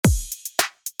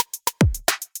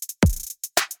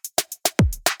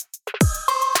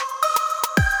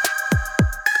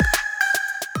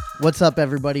What's up,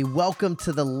 everybody? Welcome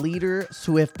to the Leader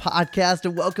Swift podcast,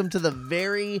 and welcome to the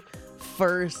very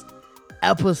first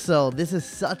episode. This is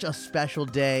such a special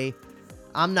day.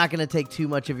 I'm not going to take too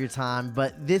much of your time,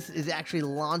 but this is actually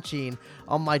launching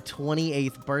on my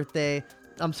 28th birthday.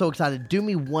 I'm so excited. Do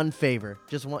me one favor.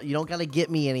 You don't got to get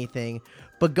me anything,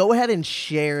 but go ahead and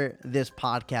share this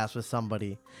podcast with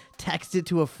somebody. Text it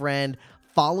to a friend.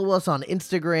 Follow us on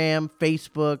Instagram,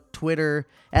 Facebook, Twitter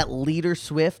at Leader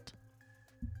Swift.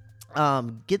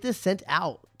 Get this sent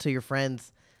out to your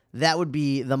friends. That would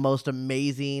be the most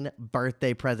amazing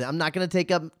birthday present. I'm not going to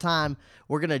take up time.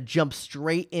 We're going to jump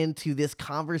straight into this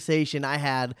conversation I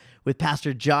had with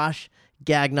Pastor Josh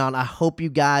Gagnon. I hope you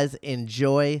guys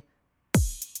enjoy.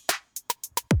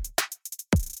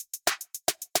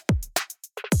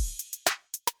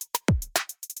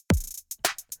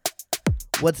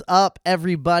 What's up,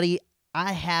 everybody?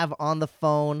 I have on the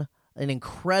phone an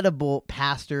incredible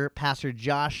pastor, Pastor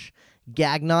Josh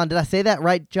Gagnon. Did I say that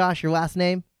right, Josh, your last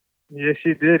name? Yes,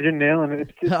 you did. You're nailing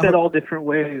it. It's said all different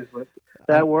ways, but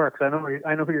that works. I know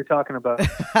who you're talking about.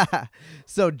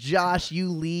 So, Josh, you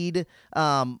lead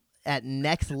at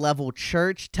Next Level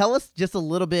Church. Tell us just a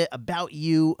little bit about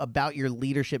you, about your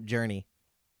leadership journey.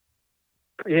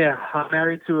 Yeah, I'm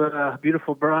married to a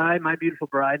beautiful bride, my beautiful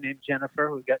bride named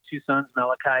Jennifer. We've got two sons,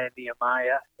 Malachi and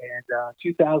Nehemiah. And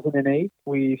 2008,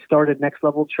 we started Next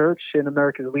Level Church in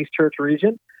America's least church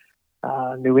region,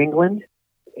 New England.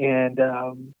 And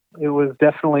it was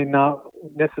definitely not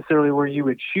necessarily where you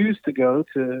would choose to go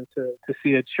to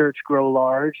see a church grow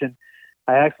large. And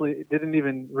I actually didn't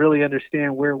even really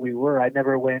understand where we were. I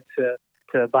never went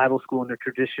to Bible school in the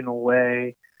traditional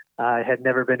way. I had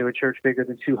never been to a church bigger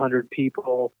than 200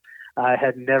 people. I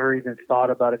had never even thought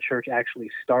about a church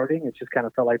actually starting. It just kind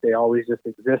of felt like they always just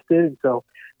existed. And so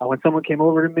when someone came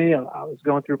over to me, I was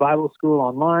going through Bible school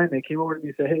online. They came over to me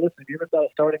and said, "Hey, listen, have you ever thought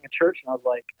of starting a church?" And I was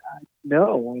like,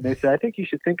 "No." And they said, "I think you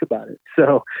should think about it."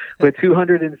 So with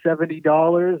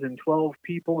 $270 and 12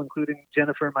 people, including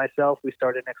Jennifer and myself, we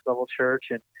started Next Level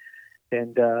Church and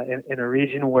in a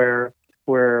region where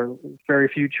very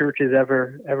few churches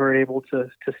ever able to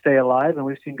stay alive. And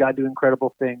we've seen God do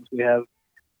incredible things. We have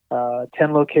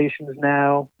 10 locations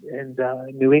now in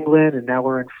New England, and now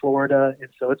we're in Florida. And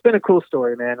so it's been a cool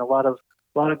story, man. A lot of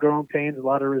growing pains, a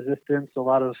lot of resistance, a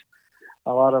lot of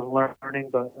learning,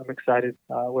 but I'm excited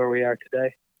where we are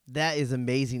today. That is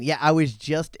amazing. Yeah, I was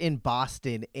just in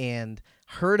Boston and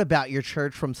heard about your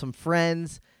church from some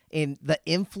friends and the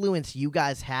influence you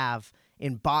guys have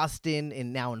in Boston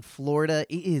and now in Florida.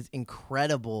 It is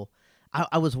incredible.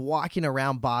 I was walking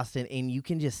around Boston and you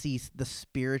can just see the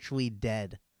spiritually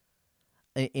dead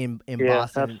in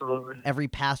Boston. Absolutely. Every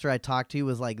pastor I talked to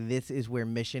was like, this is where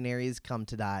missionaries come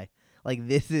to die. Like,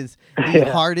 this is the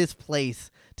hardest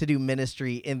place to do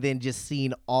ministry. And then just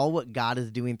seeing all what God is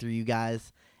doing through you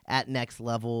guys at Next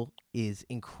Level is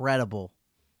incredible.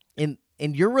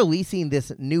 And you're releasing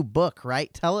this new book,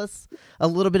 right? Tell us a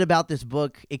little bit about this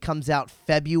book. It comes out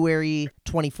February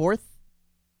 24th?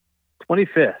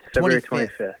 25th, February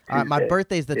 25th. My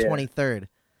birthday's the 23rd.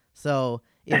 So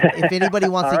if anybody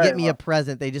wants to get me a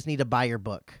present, they just need to buy your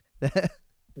book.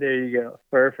 There you go.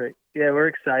 Perfect. Yeah, we're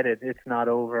excited. It's Not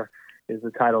Over is the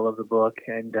title of the book.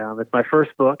 And it's my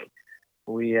first book.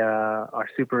 We are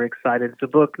super excited. It's a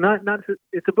book,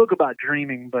 it's a book about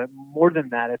dreaming, but more than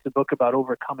that, it's a book about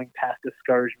overcoming past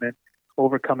discouragement,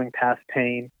 overcoming past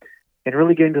pain, and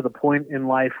really getting to the point in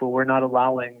life where we're not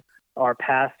allowing our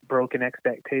past broken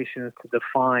expectations to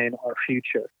define our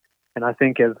future. And I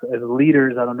think as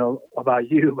leaders, I don't know about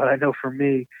you, but I know for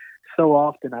me, so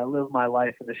often I live my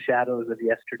life in the shadows of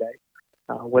yesterday,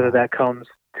 whether that comes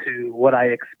to what I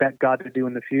expect God to do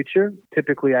in the future.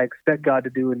 Typically, I expect God to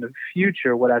do in the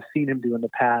future what I've seen him do in the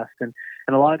past. And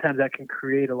a lot of times that can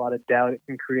create a lot of doubt. It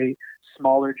can create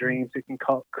smaller dreams. It can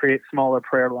create smaller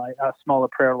prayer life.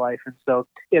 And so,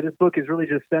 this book is really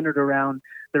just centered around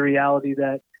the reality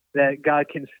that God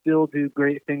can still do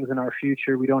great things in our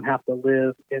future. We don't have to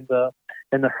live in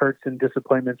the hurts and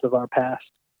disappointments of our past.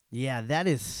 Yeah, that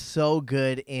is so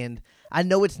good. And I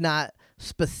know it's not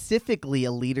specifically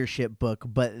a leadership book,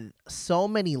 but so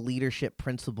many leadership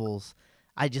principles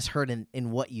I just heard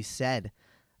in what you said.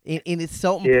 And it's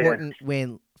so important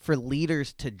for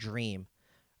leaders to dream,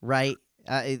 right?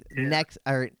 Next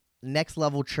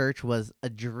Level Church was a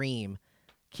dream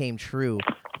came true.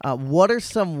 What are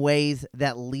some ways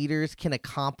that leaders can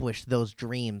accomplish those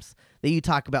dreams that you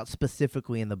talk about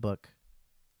specifically in the book?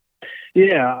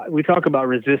 Yeah, we talk about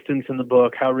resistance in the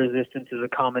book, how resistance is a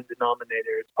common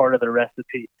denominator. It's part of the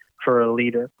recipe for a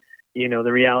leader. You know,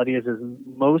 the reality is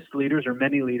most leaders or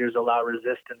many leaders allow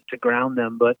resistance to ground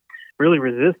them, but really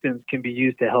resistance can be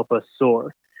used to help us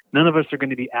soar. None of us are going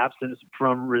to be absent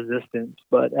from resistance,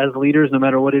 but as leaders, no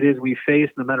matter what it is we face,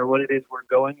 no matter what it is we're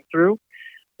going through,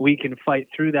 we can fight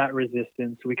through that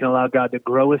resistance. We can allow God to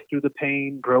grow us through the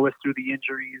pain, grow us through the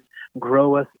injuries,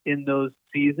 grow us in those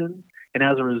seasons. And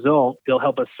as a result, they'll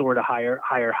help us soar to higher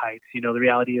heights. You know, the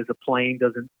reality is a plane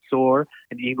doesn't soar,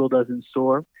 an eagle doesn't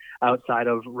soar outside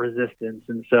of resistance.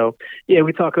 And so, yeah,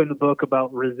 we talk in the book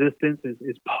about resistance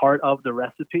is part of the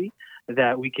recipe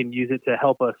that we can use it to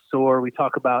help us soar. We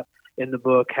talk about in the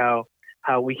book how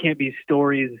we can't be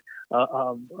stories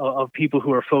of people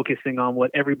who are focusing on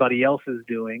what everybody else is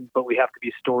doing, but we have to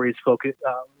be stories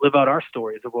live out our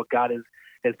stories of what God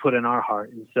has put in our heart.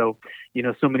 And so, you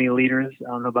know, so many leaders, I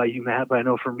don't know about you, Matt, but I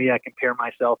know for me, I compare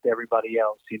myself to everybody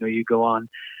else. You know, you go on,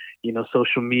 you know,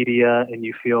 social media and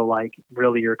you feel like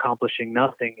really you're accomplishing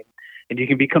nothing. And you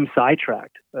can become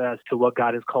sidetracked as to what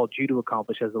God has called you to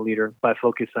accomplish as a leader by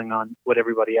focusing on what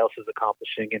everybody else is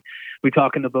accomplishing. And we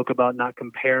talk in the book about not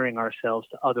comparing ourselves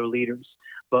to other leaders,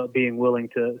 but being willing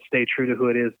to stay true to who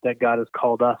it is that God has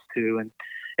called us to.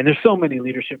 And there's so many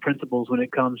leadership principles when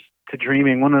it comes to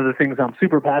dreaming. One of the things I'm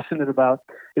super passionate about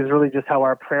is really just how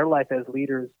our prayer life as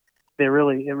leaders, it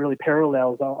really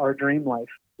parallels our dream life.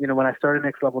 You know, when I started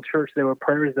Next Level Church, there were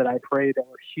prayers that I prayed that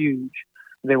were huge.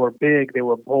 They were big, they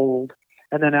were bold.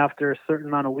 And then after a certain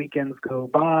amount of weekends go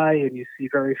by and you see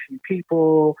very few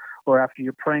people, or after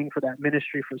you're praying for that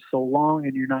ministry for so long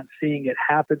and you're not seeing it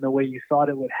happen the way you thought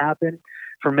it would happen,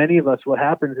 for many of us, what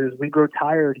happens is we grow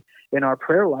tired in our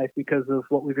prayer life because of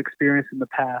what we've experienced in the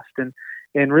past.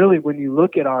 And really, when you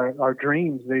look at our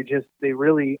dreams, they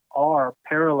really are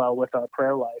parallel with our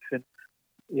prayer life. And,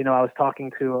 you know, I was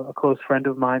talking to a close friend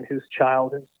of mine whose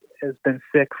child has been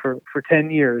sick for 10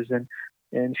 years.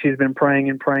 And she's been praying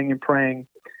and praying and praying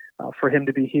for him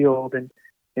to be healed. And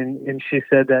she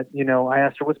said that, you know, I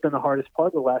asked her, what's been the hardest part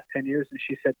of the last 10 years? And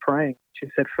she said, praying. She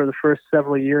said, for the first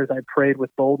several years, I prayed with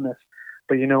boldness.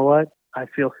 But you know what? I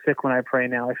feel sick when I pray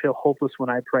now. I feel hopeless when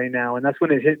I pray now. And that's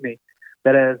when it hit me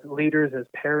that as leaders, as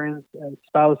parents, as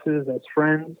spouses, as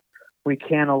friends, we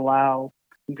can't allow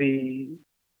the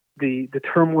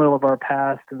turmoil of our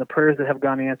past and the prayers that have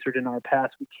gone answered in our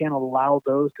past, we can't allow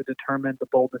those to determine the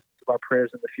boldness of our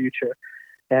prayers in the future.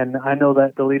 And I know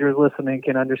that the leaders listening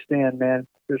can understand, man,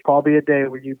 there's probably a day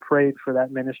where you prayed for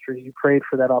that ministry, you prayed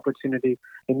for that opportunity,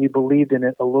 and you believed in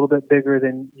it a little bit bigger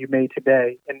than you may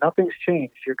today. And nothing's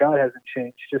changed. Your God hasn't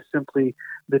changed. Just simply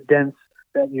the dents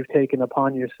that you've taken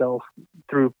upon yourself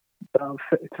through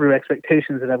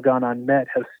expectations that have gone unmet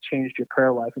has changed your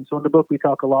prayer life. And so in the book, we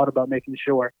talk a lot about making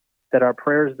sure that our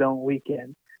prayers don't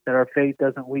weaken, that our faith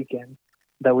doesn't weaken,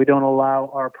 that we don't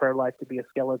allow our prayer life to be a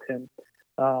skeleton,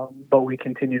 but we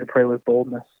continue to pray with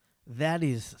boldness. That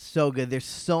is so good. There's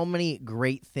so many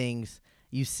great things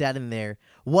you said in there.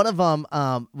 One of them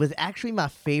was actually my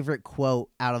favorite quote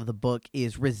out of the book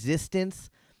is resistance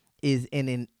is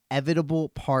an inevitable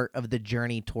part of the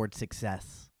journey toward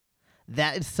success.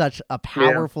 That is such a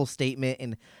powerful statement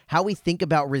in how we think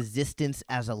about resistance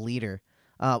as a leader.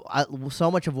 So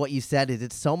much of what you said is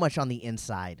it's so much on the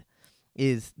inside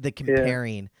is the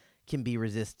comparing can be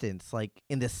resistance. Like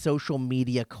in the social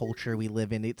media culture we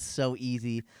live in, it's so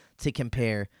easy to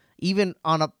compare. Even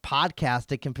on a podcast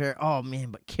to compare, oh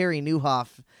man, but Carey Nieuwhof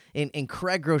and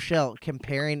Craig Groeschel,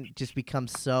 comparing just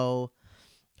becomes so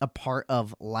a part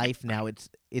of life now. It's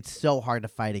so hard to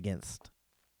fight against.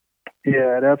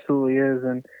 Yeah, it absolutely is.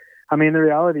 And I mean, the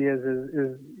reality is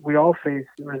we all face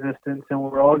resistance and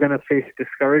we're all going to face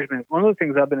discouragement. One of the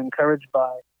things I've been encouraged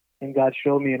by and God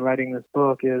showed me in writing this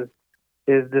book is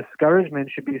discouragement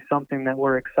should be something that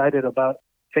we're excited about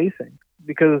facing,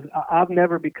 because I've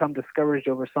never become discouraged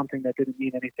over something that didn't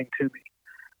mean anything to me.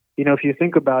 You know, if you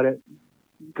think about it,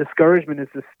 discouragement is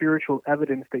the spiritual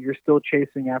evidence that you're still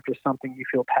chasing after something you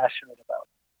feel passionate about.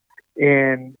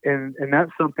 And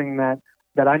that's something that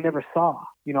I never saw.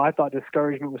 You know, I thought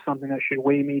discouragement was something that should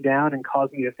weigh me down and cause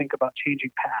me to think about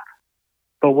changing paths.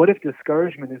 But what if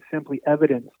discouragement is simply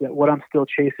evidence that what I'm still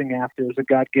chasing after is a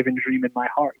God-given dream in my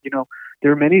heart? You know,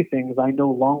 there are many things I no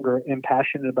longer am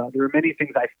passionate about. There are many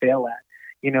things I fail at.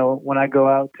 You know, when I go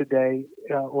out today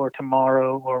or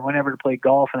tomorrow or whenever to play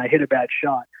golf and I hit a bad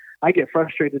shot, I get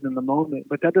frustrated in the moment,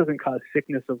 but that doesn't cause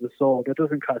sickness of the soul. That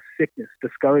doesn't cause sickness,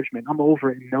 discouragement. I'm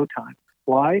over it in no time.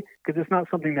 Why? Because it's not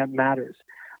something that matters.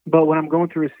 But when I'm going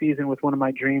through a season with one of my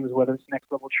dreams, whether it's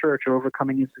Next Level Church or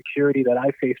overcoming insecurity that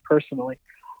I face personally,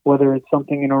 whether it's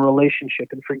something in a relationship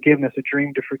and forgiveness, a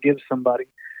dream to forgive somebody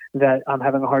that I'm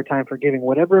having a hard time forgiving,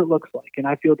 whatever it looks like, and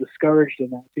I feel discouraged in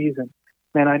that season,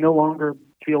 man, I no longer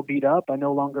feel beat up. I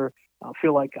no longer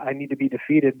feel like I need to be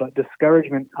defeated. But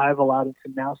discouragement, I've allowed it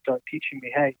to now start teaching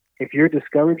me, hey, if you're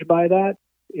discouraged by that,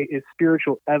 it's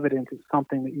spiritual evidence. It's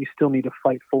something that you still need to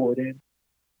fight forward in.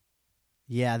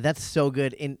 Yeah, that's so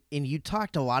good. And you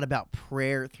talked a lot about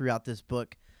prayer throughout this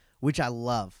book, which I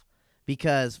love,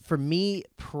 because for me,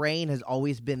 praying has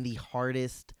always been the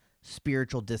hardest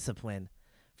spiritual discipline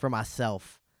for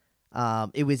myself.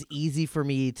 It was easy for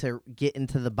me to get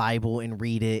into the Bible and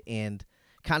read it and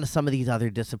kind of some of these other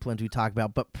disciplines we talk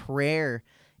about, but prayer,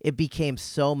 it became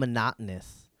so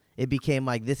monotonous. It became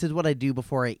like, this is what I do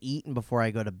before I eat and before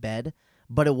I go to bed,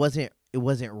 but it wasn't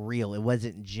real. It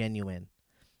wasn't genuine.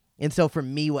 And so for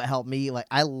me, what helped me, like,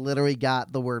 I literally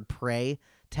got the word pray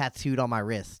tattooed on my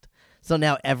wrist. So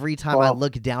now every time I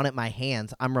look down at my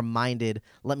hands, I'm reminded,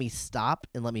 let me stop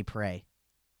and let me pray.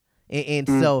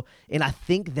 And I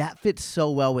think that fits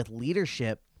so well with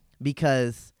leadership,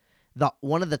 because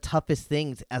one of the toughest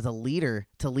things as a leader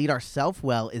to lead ourselves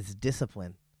well is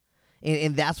discipline.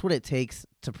 And that's what it takes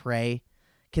to pray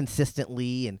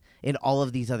consistently and all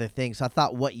of these other things. So I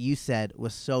thought what you said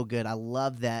was so good. I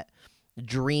love that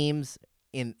dreams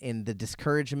in the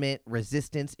discouragement,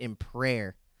 resistance, in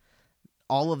prayer,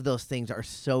 all of those things are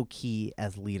so key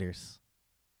as leaders.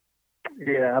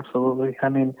 Yeah, absolutely. I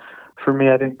mean, for me,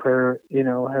 I think prayer,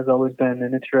 has always been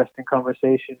an interesting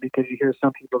conversation, because you hear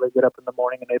some people, they get up in the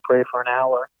morning and they pray for an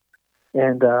hour.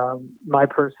 And my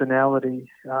personality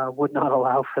would not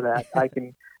allow for that. I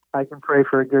can pray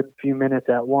for a good few minutes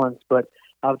at once, but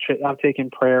I've taken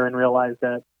prayer and realized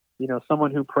that, someone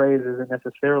who prays isn't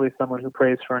necessarily someone who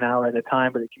prays for an hour at a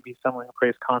time, but it can be someone who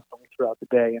prays constantly throughout the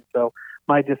day. And so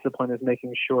my discipline is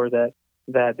making sure that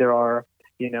there are,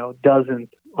 dozens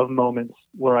of moments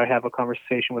where I have a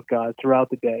conversation with God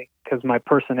throughout the day, because my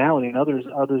personality, and others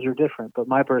are different, but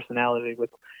my personality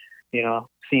with,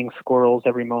 seeing squirrels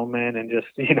every moment and just,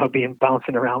 being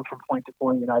bouncing around from point to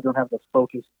point, I don't have the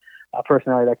focus,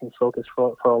 personality that can focus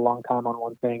for a long time on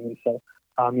one thing. And so,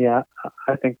 I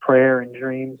think prayer and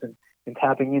dreams and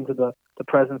tapping into the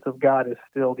presence of God is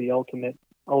still the ultimate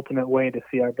way to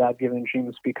see our God-given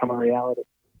dreams become a reality.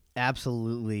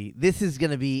 Absolutely. This is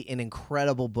going to be an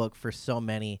incredible book for so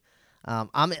many.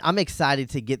 I'm excited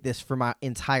to get this for my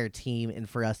entire team and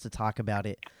for us to talk about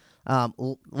it.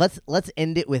 Let's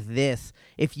end it with this.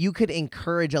 If you could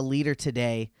encourage a leader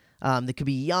today, that could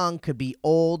be young, could be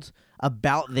old,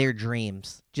 about their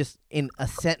dreams, just in a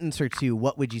sentence or two,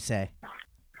 what would you say?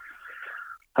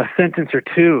 A sentence or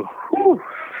two. Whew.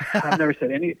 I've never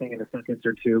said anything in a sentence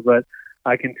or two, but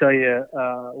I can tell you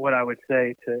what I would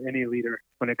say to any leader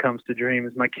when it comes to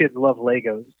dreams. My kids love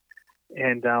Legos,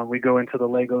 and we go into the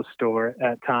Lego store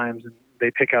at times, and they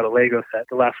pick out a Lego set.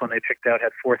 The last one they picked out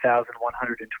had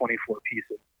 4,124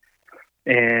 pieces.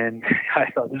 And I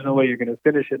thought, there's no way you're going to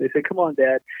finish it. They said, come on,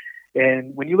 Dad.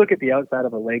 And when you look at the outside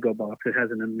of a Lego box, it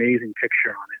has an amazing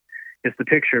picture on it. It's the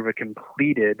picture of a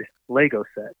completed Lego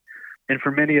set. And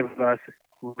for many of us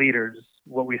leaders,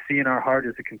 what we see in our heart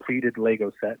is a completed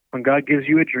Lego set. When God gives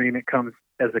you a dream, it comes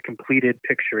as a completed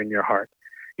picture in your heart.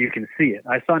 You can see it.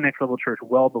 I saw Next Level Church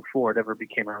well before it ever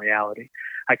became a reality.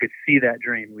 I could see that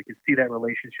dream. We could see that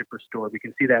relationship restored. We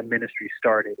can see that ministry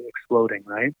started, exploding,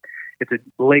 right? It's a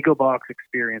Lego box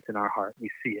experience in our heart. We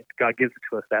see it. God gives it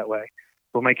to us that way.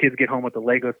 When my kids get home with the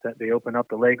Lego set, they open up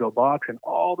the Lego box and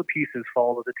all the pieces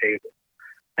fall to the table.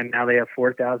 And now they have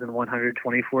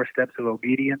 4,124 steps of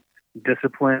obedience,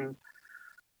 discipline,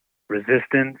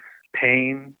 resistance,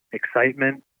 pain,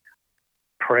 excitement,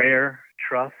 prayer,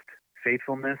 trust,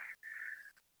 faithfulness,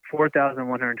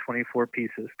 4,124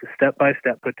 pieces to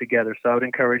step-by-step put together. So I would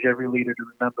encourage every leader to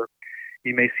remember,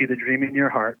 you may see the dream in your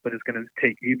heart, but it's going to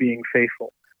take you being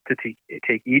faithful to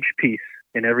take each piece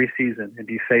in every season and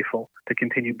be faithful to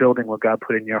continue building what God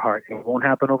put in your heart. It won't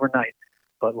happen overnight,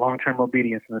 but long-term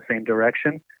obedience in the same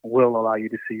direction will allow you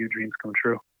to see your dreams come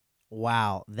true.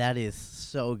 Wow, that is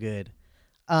so good.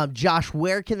 Josh,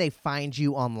 where can they find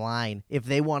you online if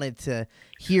they wanted to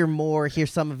hear more, hear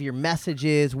some of your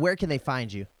messages? Where can they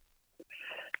find you?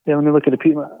 Yeah, let me look at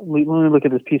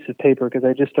this piece of paper, because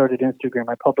I just started Instagram.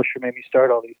 My publisher made me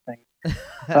start all these things.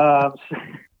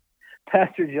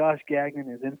 Pastor Josh Gagnon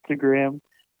is Instagram.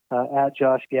 At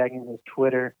Josh Gagnon is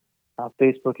Twitter.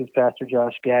 Facebook is Pastor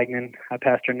Josh Gagnon. I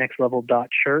pastor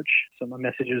nextlevel.church, so my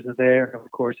messages are there. Of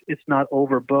course, it's not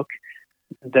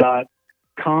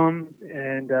overbook.com,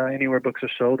 and anywhere books are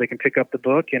sold, they can pick up the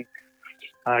book, and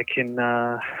I can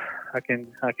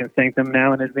thank them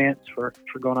now in advance for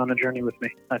going on a journey with me.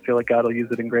 I feel like God will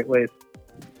use it in great ways.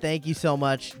 Thank you so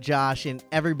much, Josh, and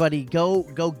everybody, go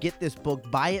get this book.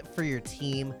 Buy it for your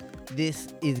team.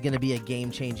 This is going to be a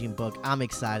game-changing book. I'm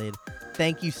excited.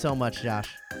 Thank you so much, Josh.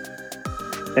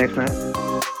 Thanks, man.